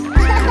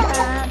 Baba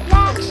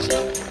Black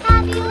Sheep,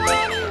 have you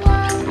any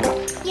wool?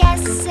 Yes,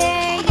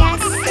 sir,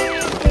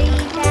 3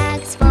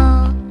 bags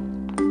full.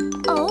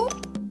 Oh?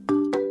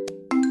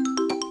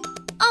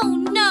 Oh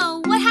no,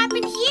 what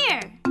happened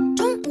here?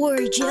 Don't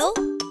worry, Jill.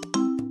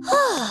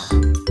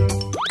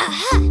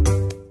 Aha!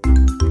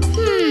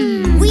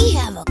 We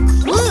have a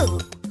clue.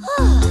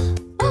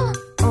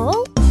 Oh?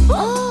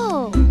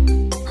 Oh.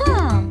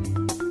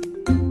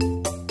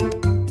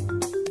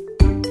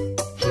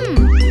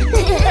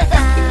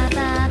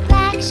 Baba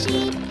Black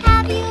Sheep,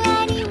 have you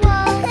any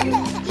wool?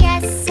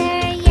 Yes, sir,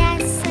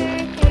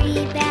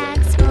 3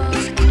 bags full.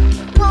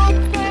 One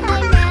for my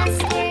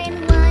master and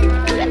one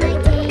for my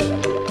dame.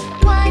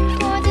 One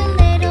for the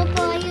little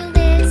boy who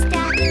lives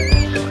down the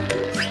lane.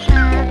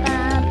 Baba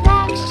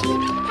Black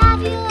Sheep,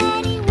 have you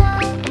any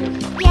wool?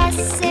 Yes,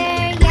 sir,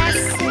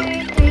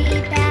 3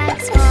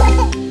 bags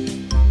full.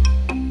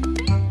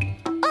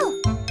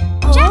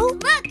 Jack,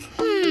 look!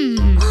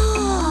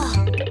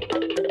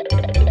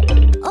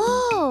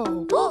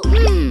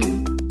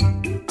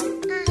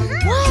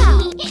 Wow!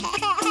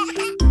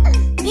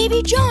 Baby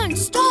John,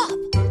 stop!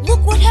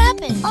 Look what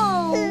happened.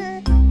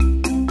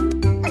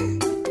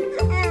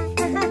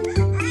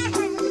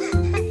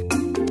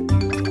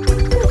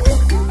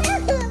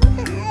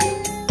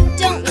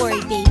 Don't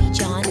worry, Baby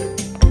John.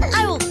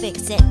 I will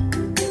fix it.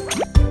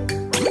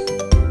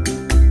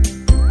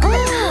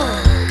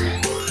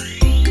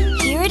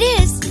 Here it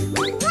is.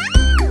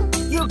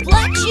 Your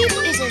black sheep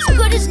is as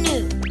good as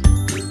new.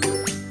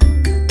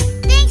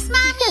 Thanks,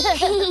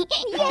 Mommy!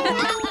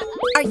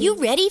 Are you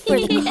ready for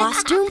the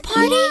costume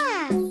party?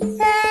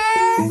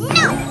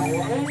 No!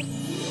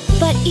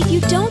 But if you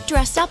don't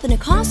dress up in a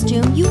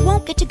costume, you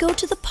won't get to go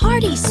to the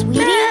party,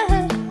 sweetie.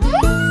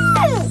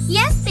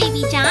 Yes,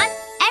 Baby John.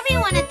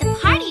 Everyone at the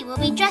party will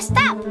be dressed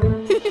up.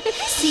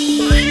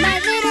 See my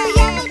little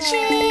yellow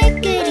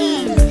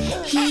chickadee.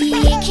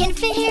 He can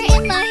fit here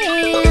in my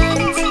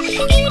hands.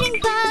 Eating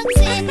bugs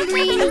in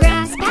green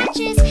grass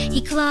patches.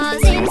 He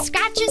claws and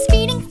scratches,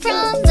 feeding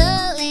from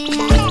the land.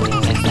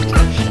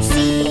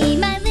 See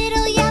my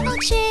little yellow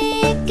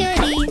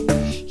chickadee.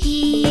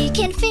 He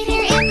can fit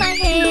here in my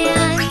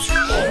hands.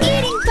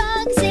 Eating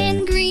bugs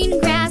in green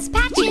grass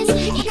patches.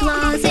 He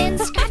claws and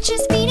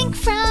scratches, feeding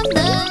from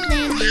the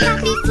land.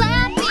 Happy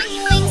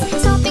flapping wings,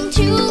 stopping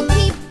to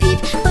peep peep.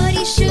 But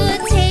he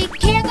should take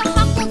care, the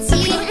hawk won't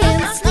see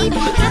him sleep.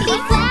 Happy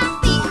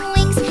flapping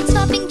wings,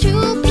 stopping to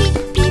peep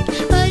peep.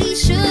 But he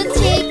should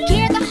take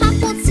care, the hawk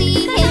won't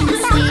see him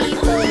sleep.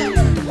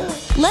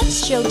 Let's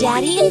show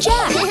Daddy and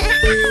Jack.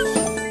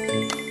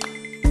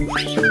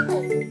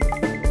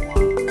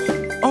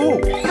 Oh!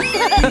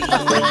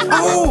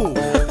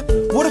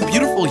 What a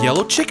beautiful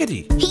yellow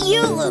chickadee!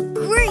 You look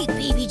great,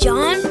 Baby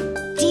John.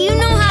 Do you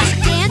know how to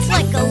dance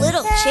like a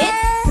little chick?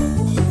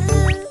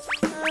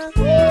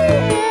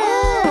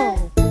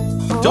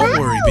 Don't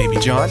worry, Baby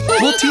John.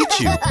 We'll teach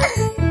you.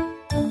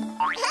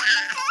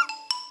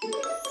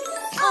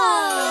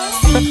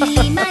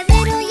 See my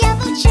little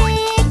yellow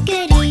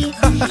chickadee.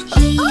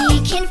 He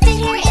can fit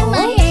here in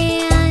my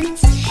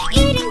hands.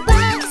 Eating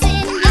bugs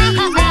in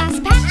green grass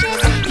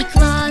patches. He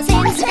claws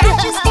and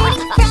scratches,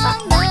 feeding from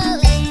the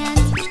land.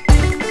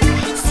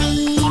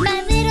 See my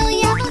little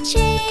yellow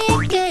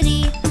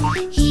chickadee.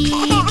 He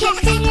can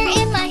fit here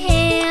in my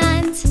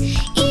hands.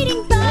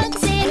 Eating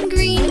bugs in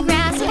green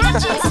grass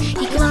patches.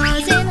 He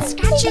claws and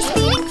scratches,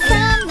 feeding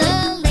from the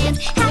land.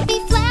 Happy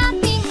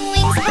flapping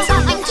wings,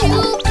 stopping to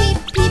peep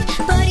peep.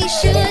 But he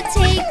should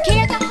take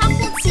care, the hawk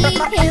won't see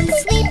him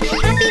sleep.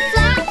 Happy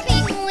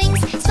flapping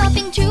wings,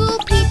 stopping to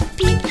peep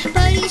peep.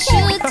 But he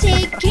should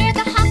take care,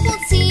 the hawk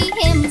won't see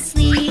him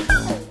sleep.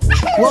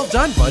 Well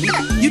done, buddy.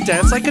 You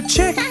dance like a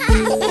chick.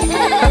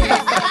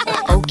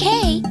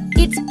 Okay,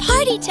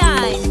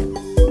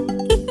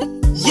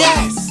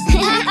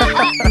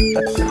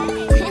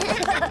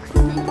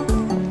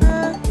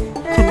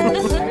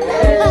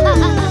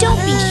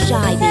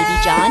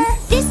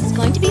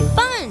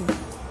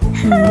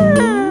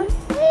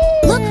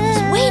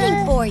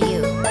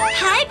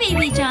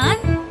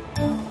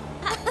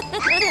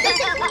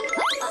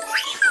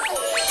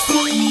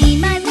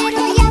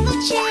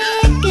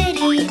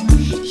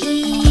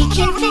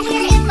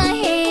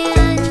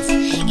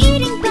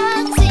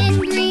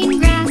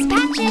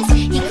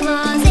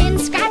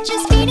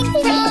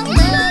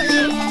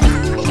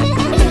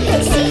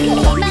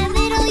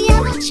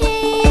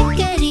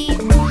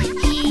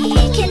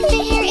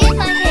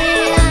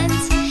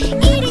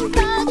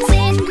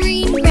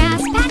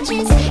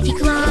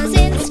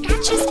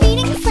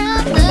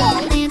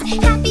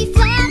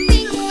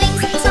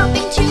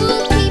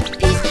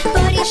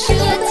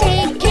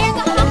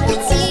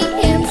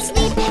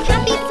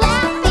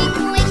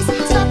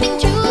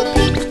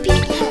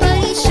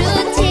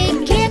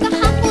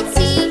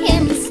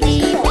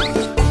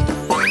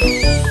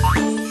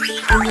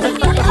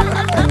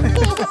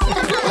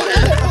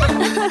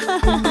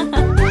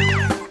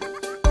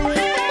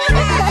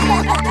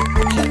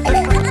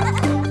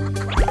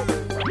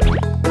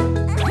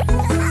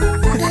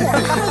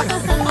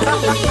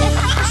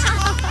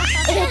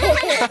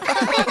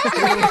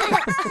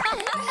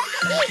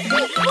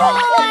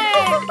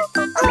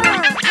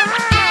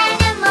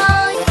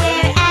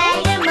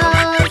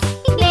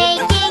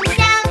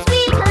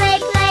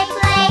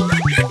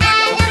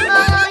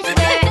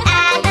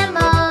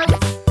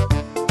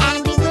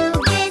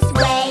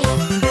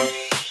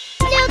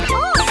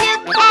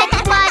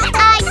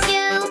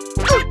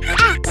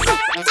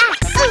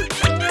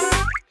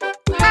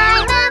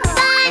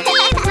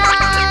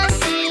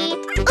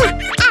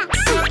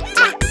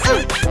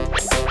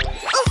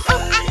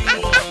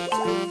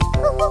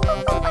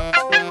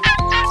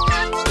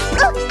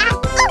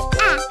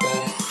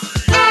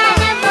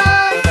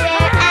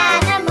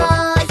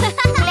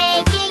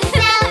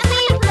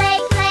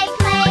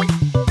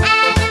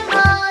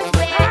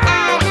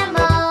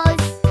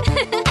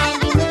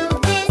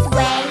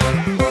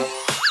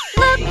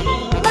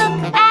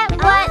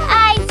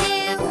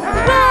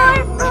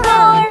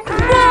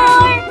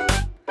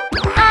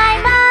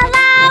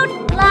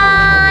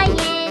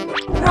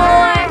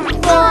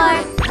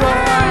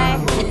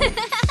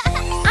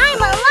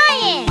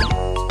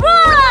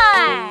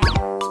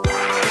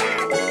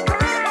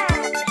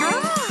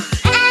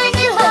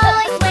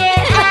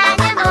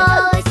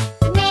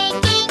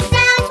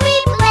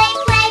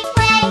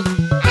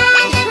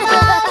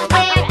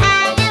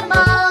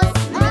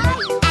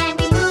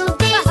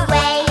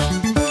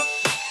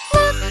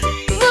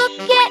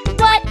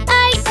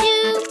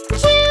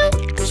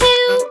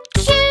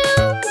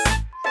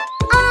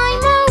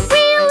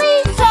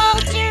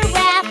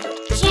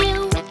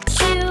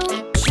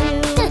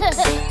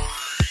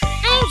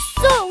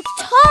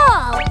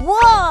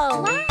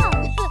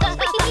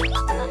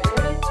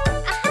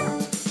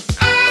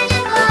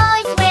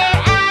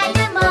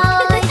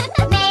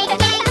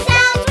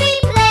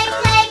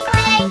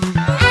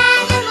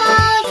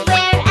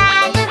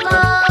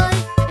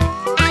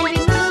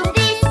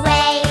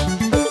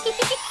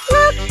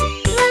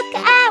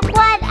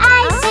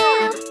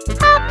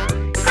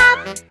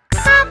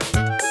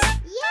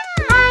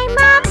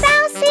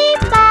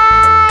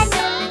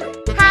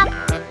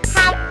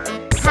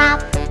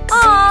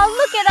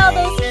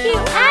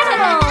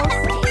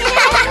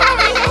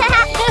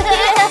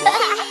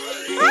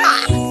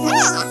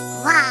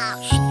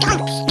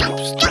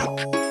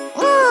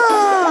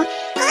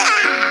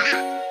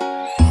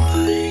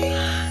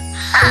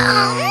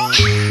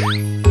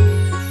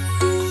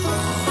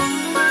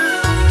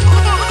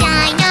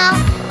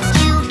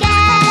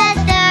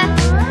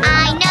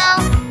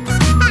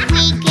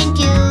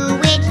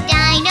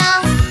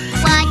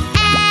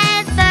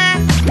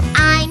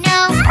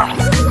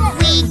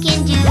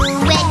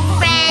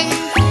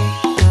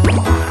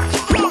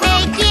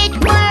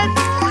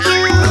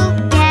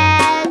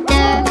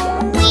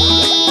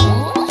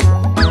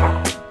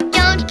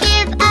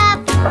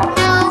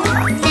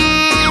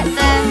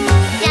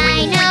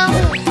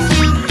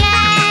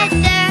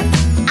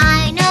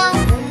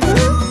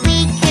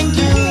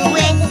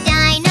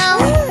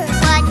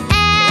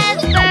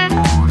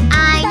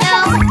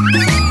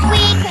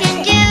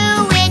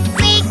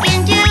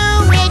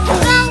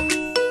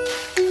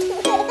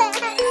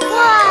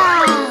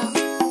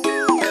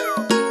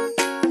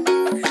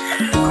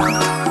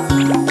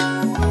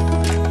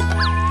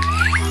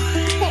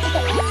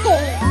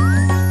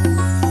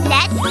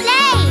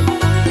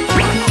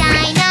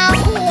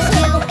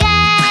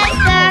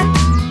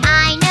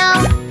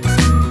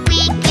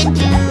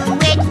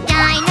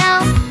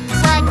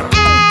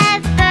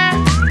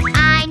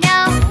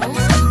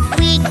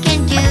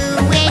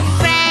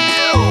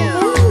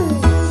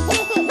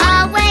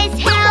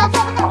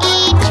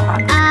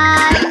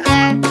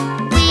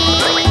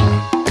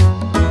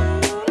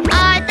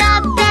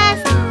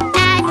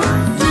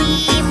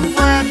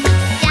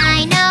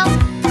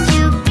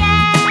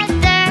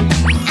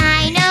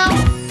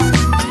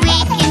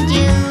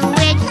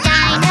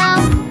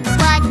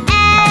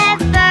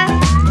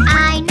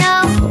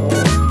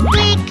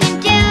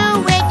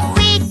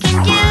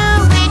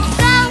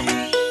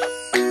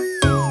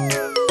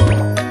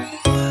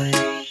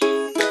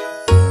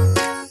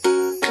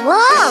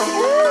 Whoa!